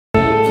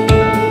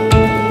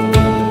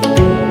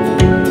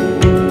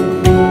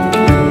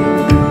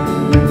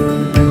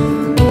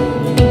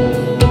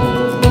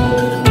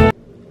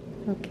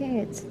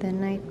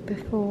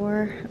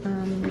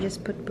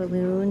just put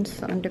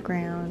balloons on the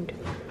ground.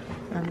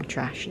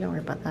 Trash, don't worry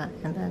about that.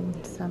 And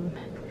then some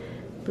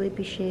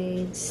Blippi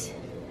shades.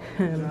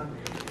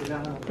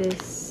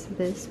 This,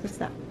 what's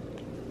that?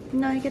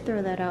 No, you can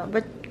throw that out.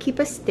 But keep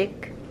a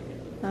stick,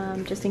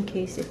 just in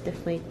case it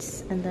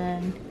deflates. And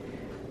then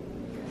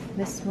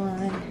this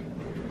one.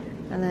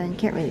 And then,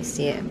 can't really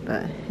see it,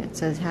 but it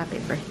says happy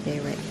birthday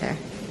right there.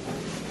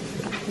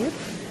 Yep.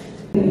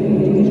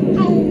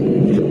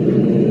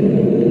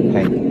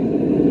 Hey.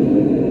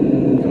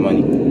 Come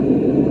on.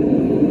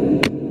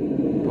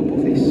 Purple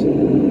face.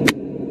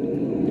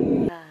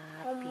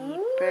 Happy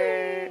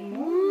birthday.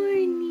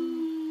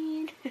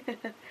 Morning.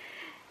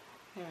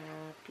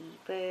 Happy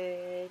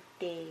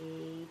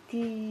birthday to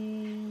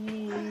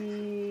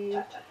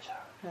you.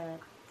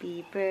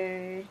 Happy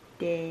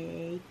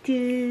birthday to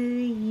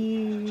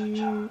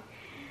you.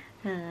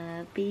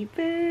 Happy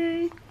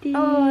birthday,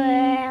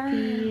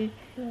 dear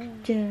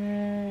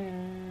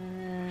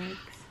Jax.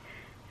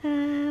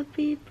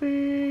 Happy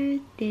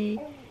birthday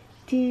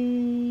to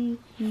you.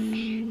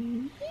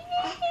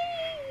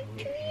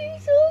 2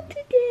 years old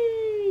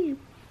today.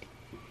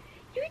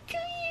 You're 2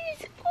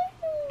 years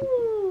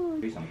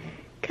old.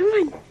 Come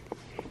on.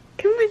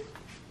 Come on.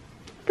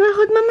 Come on,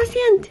 hold Mama's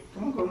hand.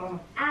 Come on, Mama.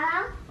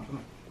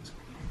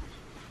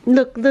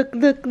 Look.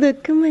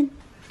 Come on.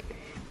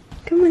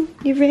 Come on.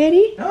 You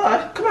ready?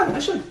 Come on, I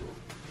should.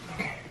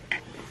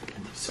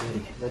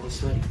 Daddy's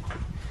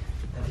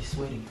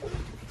sweating.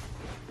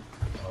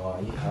 Oh,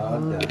 you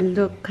have that.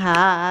 Look,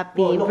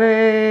 happy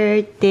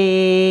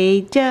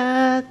birthday,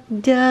 Jax.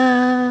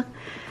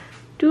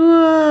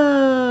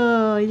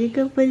 Whoa, you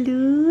got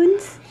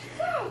balloons?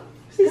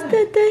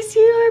 That's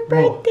your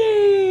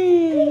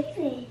birthday.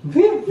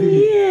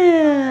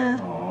 Yeah.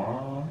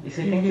 Oh, you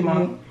say thank you,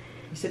 Mom.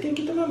 You say thank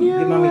you to Mom. You're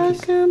Give Mommy a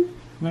kiss. welcome.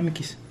 Mommy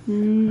kiss.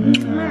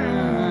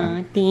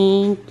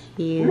 Thank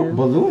you. Look,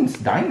 balloons,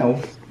 Dino.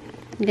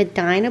 The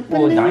dino Oh,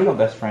 balloon. Dino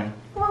best friend.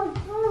 Oh,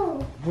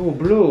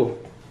 blue.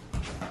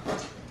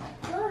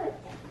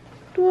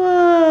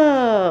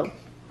 Whoa.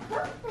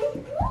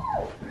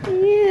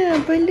 Yeah,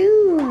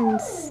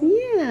 balloons.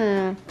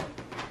 Yeah.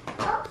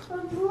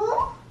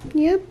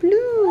 Yeah,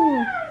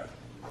 blue.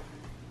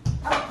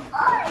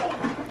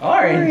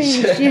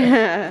 Orange.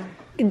 Yeah.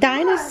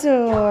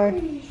 Dinosaur.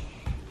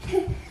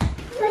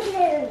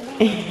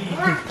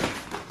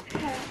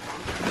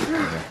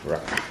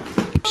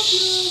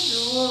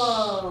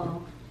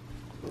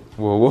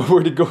 Whoa,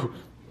 where'd it go?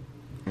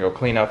 Go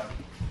clean up.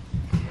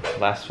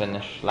 Last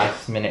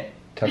minute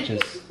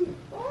touches.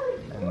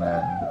 And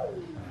then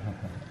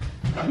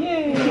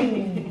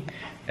yay!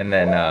 And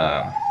then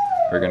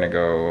we're gonna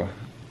go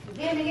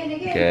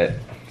get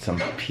some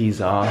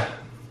pizza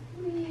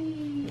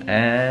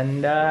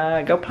and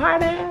go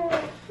party. You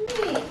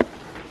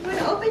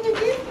wanna open your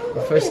gift?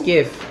 First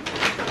gift.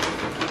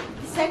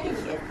 Second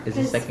gift. Is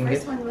the second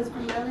gift? This one was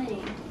from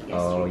Melanie.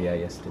 Oh yeah,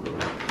 yesterday.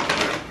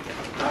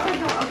 Oh,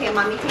 no. Okay,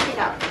 mommy, take it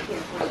out. Here,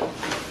 hold it.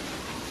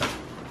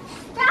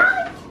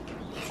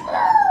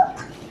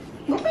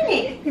 Open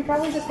it. He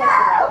probably just wants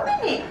to open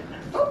it.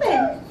 Open.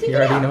 Take He it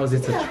already out. knows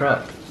it's a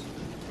truck.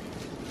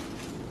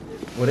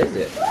 What is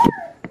it?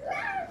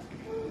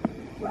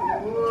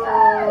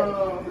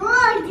 Whoa.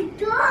 Oh, the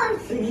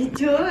toys. The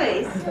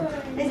toys.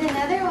 There's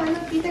another one.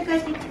 Look, Peter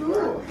got the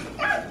two.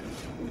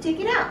 Take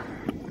it out.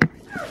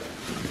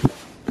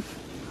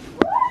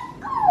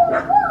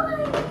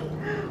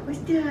 What's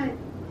that?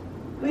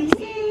 What do you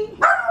say?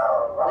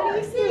 What do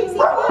you say? Say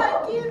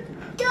thank you.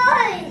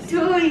 Toys.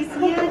 Toys.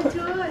 Yeah,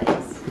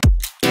 toys.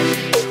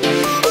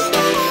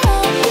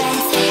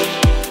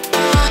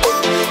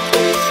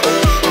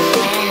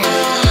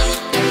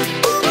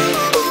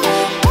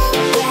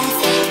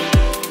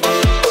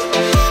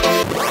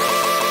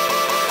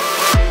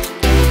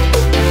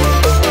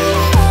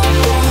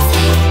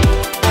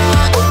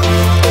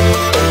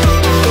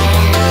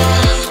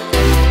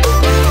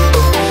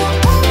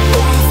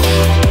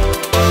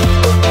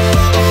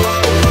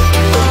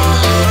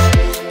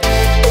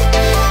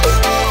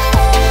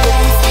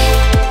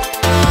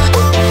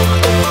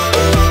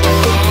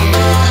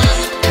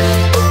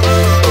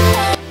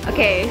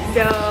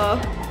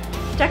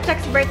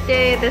 Jax'S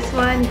birthday, this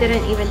one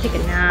didn't even take a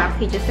nap.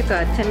 He just took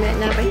a 10-minute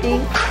nap, I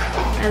think.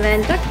 And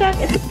then Jax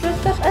is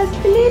dressed up as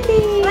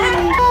Blippi.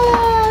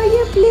 Oh,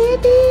 you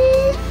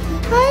Blippi!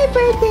 Hi,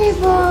 birthday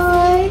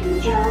boy!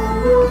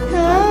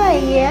 Hi,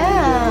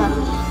 yeah.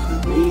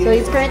 So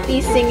he's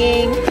currently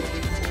singing.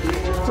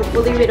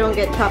 Hopefully we don't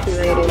get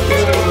copyrighted.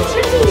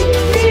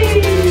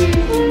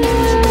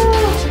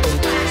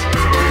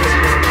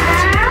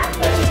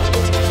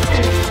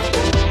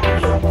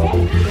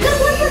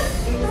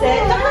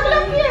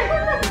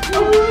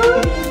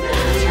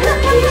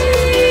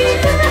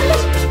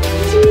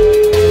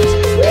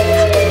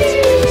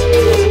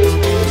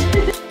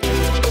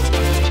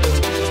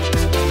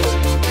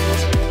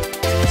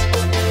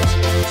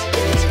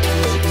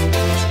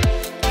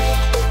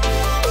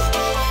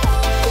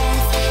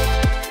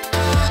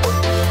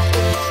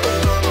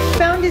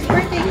 Found his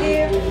birthday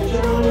gift.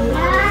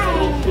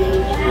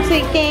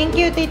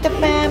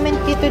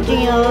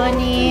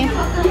 Gianni.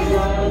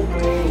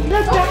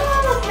 Look,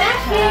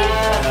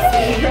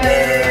 Happy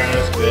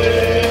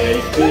birthday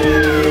to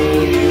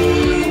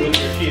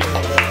you.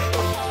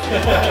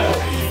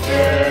 Happy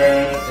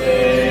birthday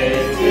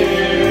to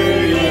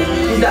you.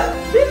 Who's that?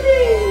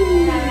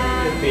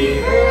 Happy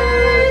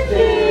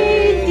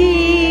birthday,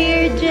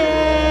 dear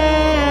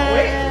Jax.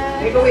 Wait,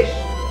 make a wish.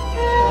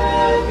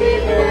 Happy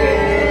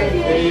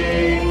birthday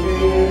to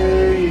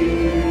you.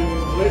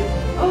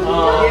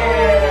 Oh,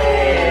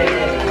 yay!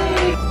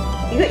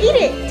 You go eat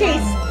it.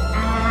 Taste.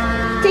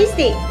 Taste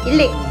it. You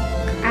lick.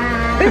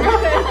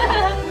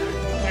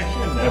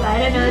 I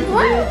don't know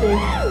what to do with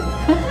this.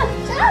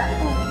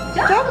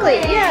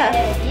 Chocolate, yeah.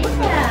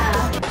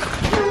 Yeah.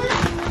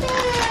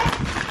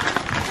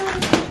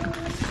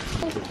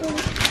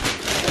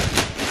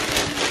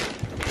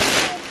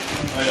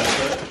 Oh yeah,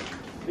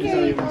 these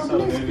are even so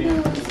maybe.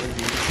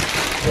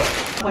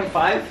 0.5?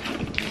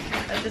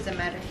 That doesn't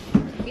matter.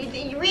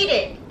 You read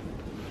it.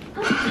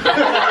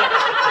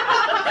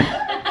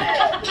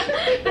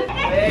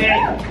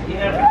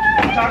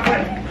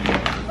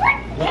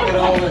 Look at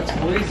all the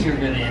toys you're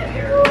gonna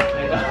inherit.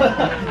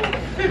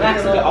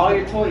 Max, look at all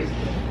your toys.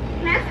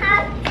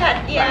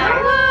 Yeah.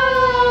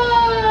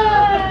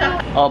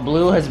 Oh,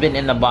 Blue has been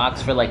in the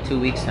box for like 2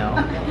 weeks now.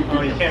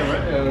 Oh, you can't.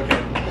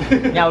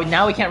 Okay.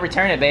 Now we can't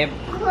return it, babe.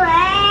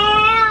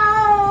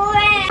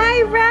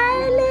 Hi,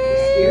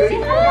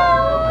 Riley.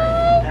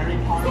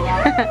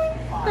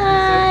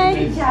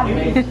 Hi.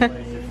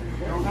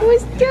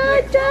 What's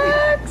that,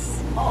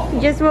 Jax? He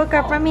just woke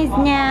up from his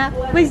nap.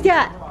 What's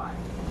that?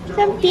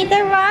 Some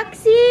Tita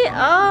Roxy?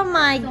 Oh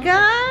my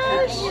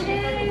gosh.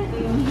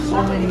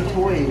 So many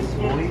toys,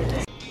 boy.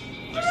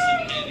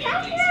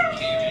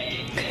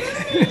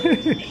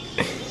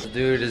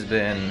 Dude has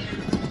been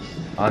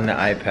on the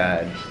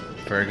iPad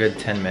for a good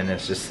 10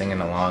 minutes just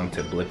singing along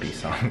to Blippi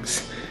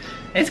songs.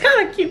 It's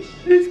kind of cute.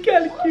 It's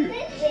kind of cute.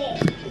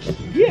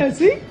 Yeah,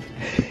 see?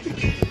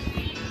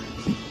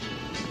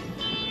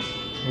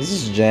 He's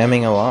just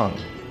jamming along.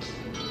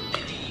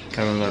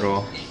 Having a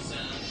little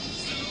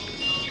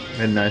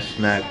midnight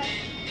snack.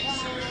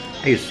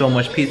 I ate so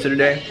much pizza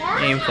today.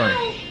 Ain't even funny.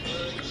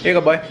 Here you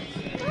go, boy.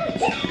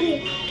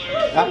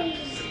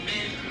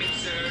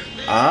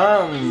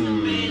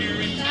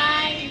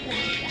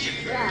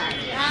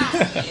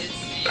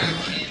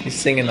 He's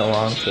singing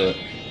along to it.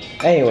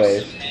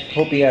 Anyways,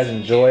 hope you guys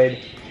enjoyed.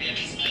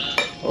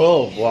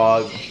 Oh,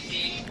 vlog.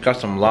 Got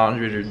some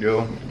laundry to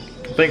do.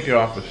 Thank you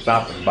all for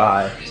stopping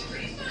by.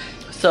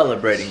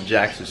 Celebrating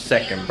Jax's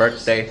 2nd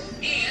birthday.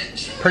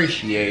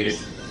 Appreciate it.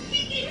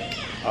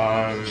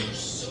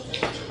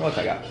 What else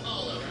I got?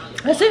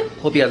 That's it.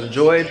 Hope you guys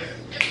enjoyed.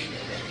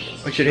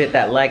 Make sure to hit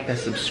that like and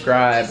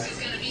subscribe.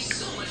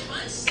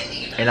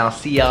 And I'll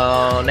see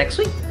y'all next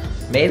week.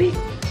 Maybe.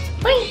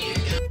 Bye.